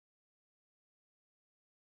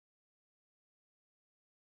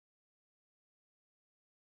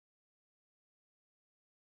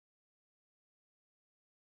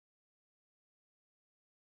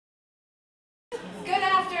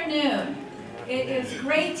afternoon. It is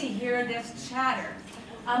great to hear this chatter.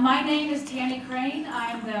 My name is Tammy Crane.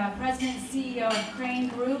 I'm the President and CEO of Crane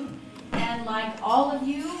Group, and like all of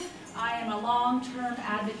you, I am a long-term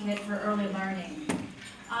advocate for early learning.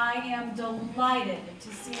 I am delighted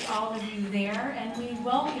to see all of you there, and we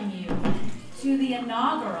welcome you to the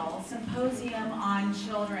inaugural Symposium on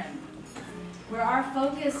Children, where our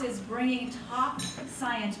focus is bringing top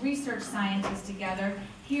research scientists together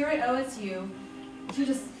here at OSU to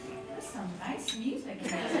just, there's some nice music in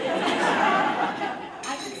this.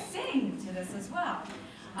 I could sing to this as well.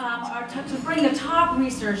 To bring the top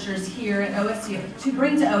researchers here at OSU,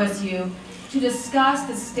 to discuss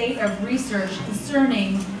the state of research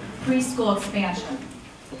concerning preschool expansion.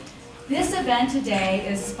 This event today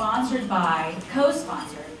is co-sponsored by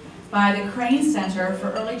the Crane Center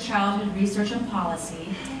for Early Childhood Research and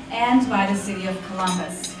Policy and by the City of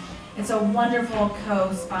Columbus. It's a wonderful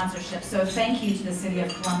co-sponsorship, so thank you to the City of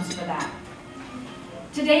Columbus for that.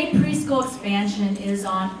 Today, preschool expansion is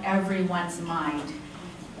on everyone's mind.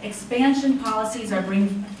 Expansion policies are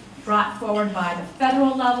being brought forward by the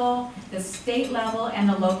federal level, the state level, and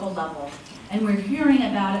the local level. And we're hearing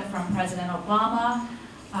about it from President Obama,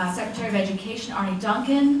 Secretary of Education Arne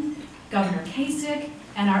Duncan, Governor Kasich,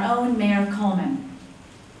 and our own Mayor Coleman.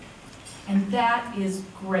 And that is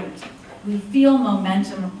great. We feel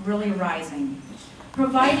momentum really rising.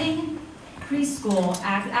 Providing preschool,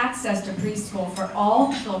 access to preschool for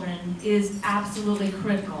all children is absolutely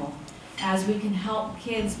critical as we can help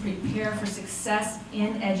kids prepare for success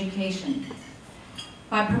in education.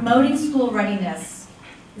 By promoting school readiness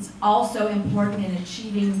is also important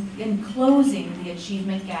in closing the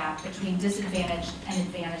achievement gap between disadvantaged and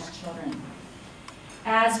advantaged children.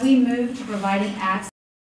 As we move to providing access,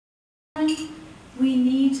 we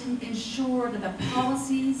need to ensure that the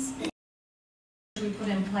policies we put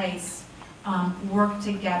in place work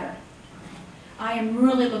together. I am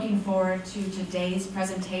really looking forward to today's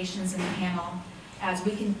presentations and panel as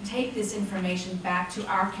we can take this information back to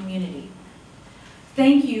our community.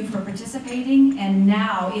 Thank you for participating, and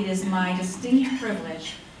now it is my distinct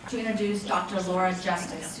privilege to introduce Dr. Laura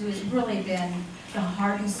Justice, who has really been the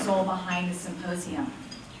heart and soul behind the symposium.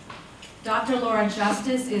 Dr. Laura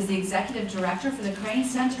Justice is the Executive Director for the Crane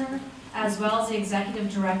Center, as well as the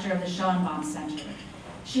Executive Director of the Schoenbaum Center.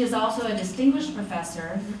 She is also a distinguished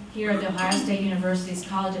professor here at The Ohio State University's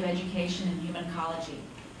College of Education and Human Ecology.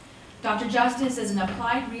 Dr. Justice is an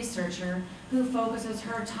applied researcher who focuses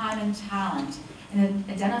her time and talent in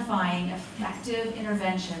identifying effective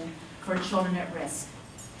intervention for children at risk.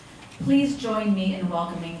 Please join me in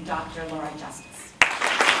welcoming Dr. Laura Justice.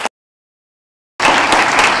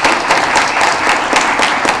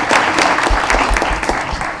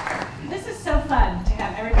 Fun to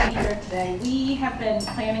have everybody here today. We have been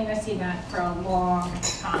planning this event for a long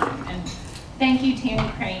time, and thank you, Tammy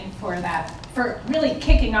Crane, for really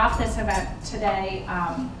kicking off this event today.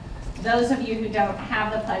 Those of you who don't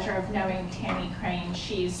have the pleasure of knowing Tammy Crane,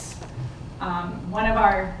 she's one of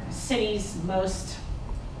our city's most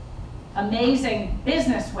amazing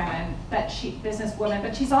businesswomen, but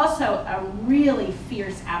she's also a really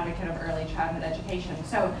fierce advocate of early childhood education.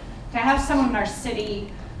 So to have someone in our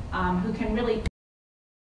city who can really,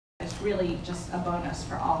 it's really just a bonus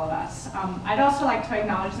for all of us. I'd also like to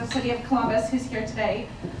acknowledge the City of Columbus, who's here today.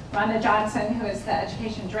 Rhonda Johnson, who is the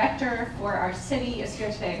Education Director for our city, is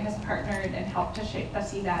here today and has partnered and helped to shape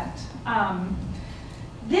this event.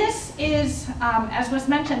 This is, as was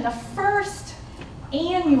mentioned, the first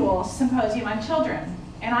annual Symposium on Children.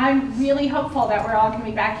 And I'm really hopeful that we're all going to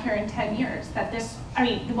be back here in 10 years, that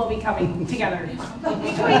we'll be coming together between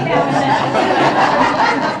now and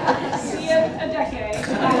then. See you in a decade.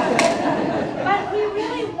 But we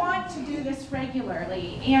really want to do this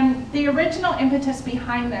regularly. And the original impetus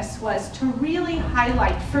behind this was to really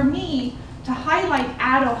highlight, for me, to highlight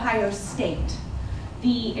at Ohio State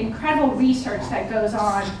the incredible research that goes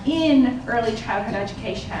on in early childhood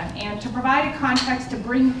education, and to provide a context to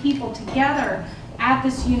bring people together at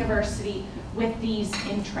this university with these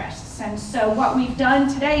interests. And so what we've done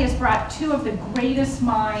today is brought two of the greatest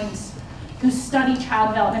minds who study child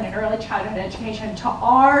development and early childhood education to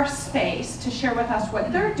our space to share with us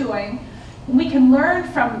what they're doing. We can learn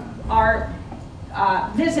from our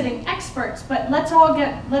visiting experts, but let's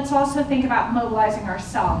also think about mobilizing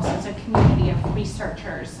ourselves as a community of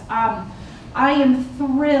researchers. I am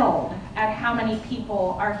thrilled at how many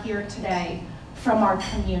people are here today from our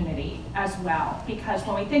community as well, because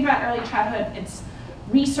when we think about early childhood,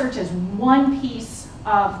 research is one piece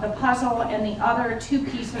of the puzzle and the other two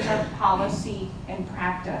pieces are policy and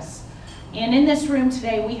practice. And in this room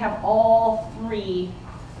today, we have all three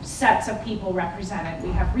sets of people represented.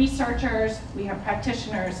 We have researchers, we have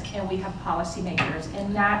practitioners, and we have policymakers,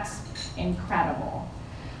 and that's incredible.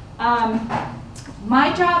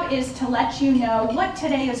 My job is to let you know what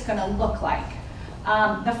today is going to look like.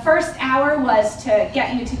 The first hour was to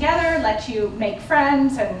get you together, let you make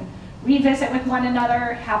friends and revisit with one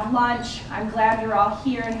another, have lunch. I'm glad you're all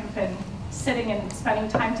here and have been sitting and spending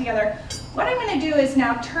time together. What I'm going to do is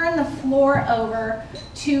now turn the floor over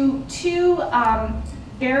to two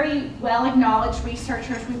very well-acknowledged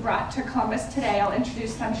researchers we brought to Columbus today. I'll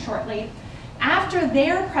introduce them shortly. After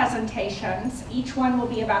their presentations, each one will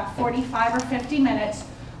be about 45 or 50 minutes,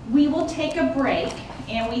 we will take a break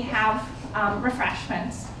and we have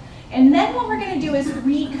refreshments. And then what we're going to do is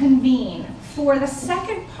reconvene for the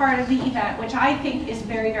second part of the event, which I think is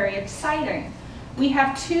very, very exciting. We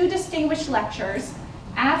have two distinguished lectures.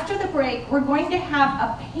 After the break, we're going to have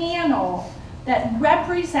a panel that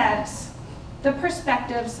represents the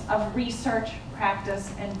perspectives of research,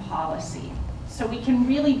 practice, and policy. So we can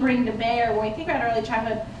really bring to bear, when we think about early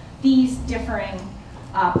childhood, these differing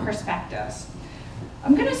perspectives.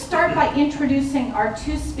 I'm going to start by introducing our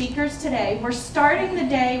two speakers today. We're starting the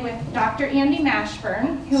day with Dr. Andy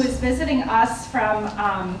Mashburn, who is visiting us from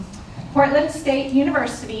Portland State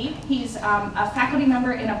University. He's a faculty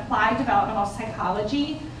member in applied developmental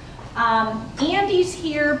psychology. Andy's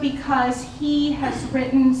here because he has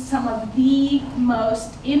written some of the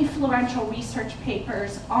most influential research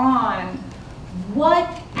papers on what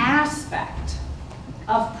aspect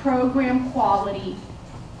of program quality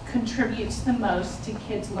contributes the most to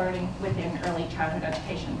kids learning within early childhood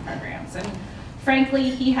education programs. And frankly,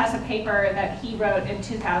 he has a paper that he wrote in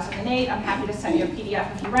 2008. I'm happy to send you a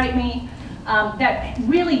PDF if you write me. That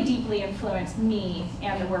really deeply influenced me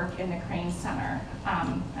and the work in the Crane Center.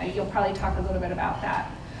 You'll probably talk a little bit about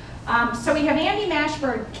that. So we have Andy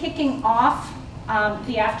Mashburn kicking off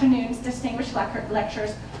the afternoon's distinguished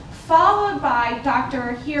lectures, followed by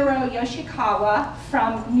Dr. Hiro Yoshikawa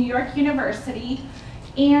from New York University.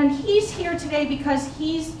 And he's here today because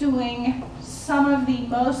he's doing some of the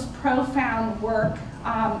most profound work.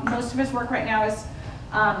 Most of his work right now is,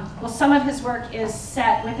 well, some of his work is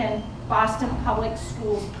set within Boston Public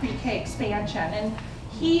Schools pre-K expansion. And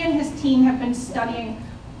he and his team have been studying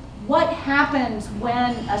what happens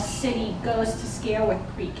when a city goes to scale with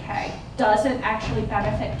pre-K. Does it actually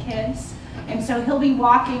benefit kids? And so he'll be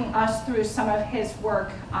walking us through some of his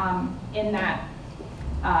work in that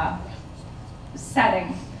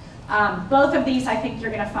setting. Both of these I think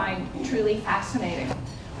you're going to find truly fascinating.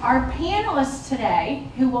 Our panelists today,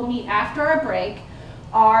 who will meet after our break,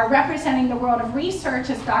 are representing the world of research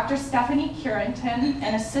as Dr. Stephanie Curenton,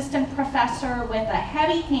 an assistant professor with a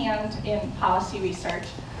heavy hand in policy research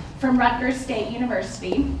from Rutgers State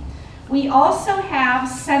University. We also have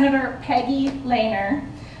Senator Peggy Lehner.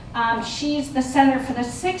 She's the senator for the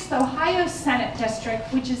 6th Ohio Senate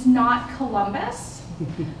District, which is not Columbus.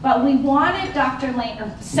 But we wanted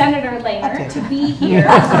Senator Lehner to be here,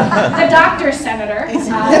 the Dr. Senator,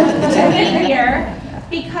 to be here,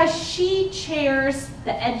 because she chairs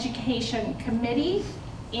the Education Committee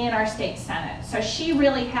in our state Senate. So she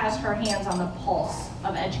really has her hands on the pulse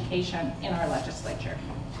of education in our legislature.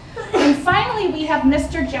 And finally, we have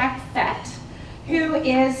Mr. Jack Fett, who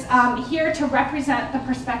is here to represent the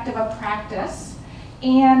perspective of practice.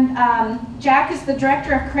 And Jack is the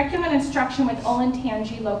Director of Curriculum and Instruction with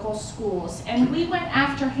Olentangy Local Schools. And we went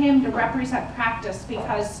after him to represent practice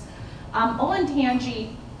because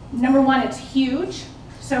Olentangy, number one, it's huge.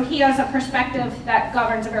 So he has a perspective that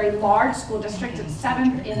governs a very large school district. It's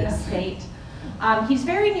 7th in the state. He's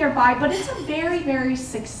very nearby, but it's a very, very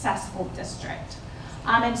successful district.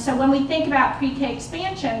 And so when we think about pre-K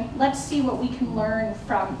expansion, let's see what we can learn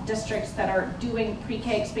from districts that are doing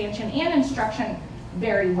pre-K expansion and instruction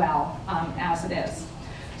very well as it is.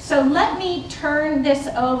 So let me turn this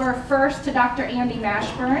over first to Dr. Andy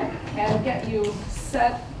Mashburn and get you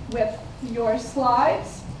set with your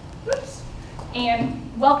slides. Oops.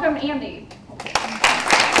 And welcome, Andy.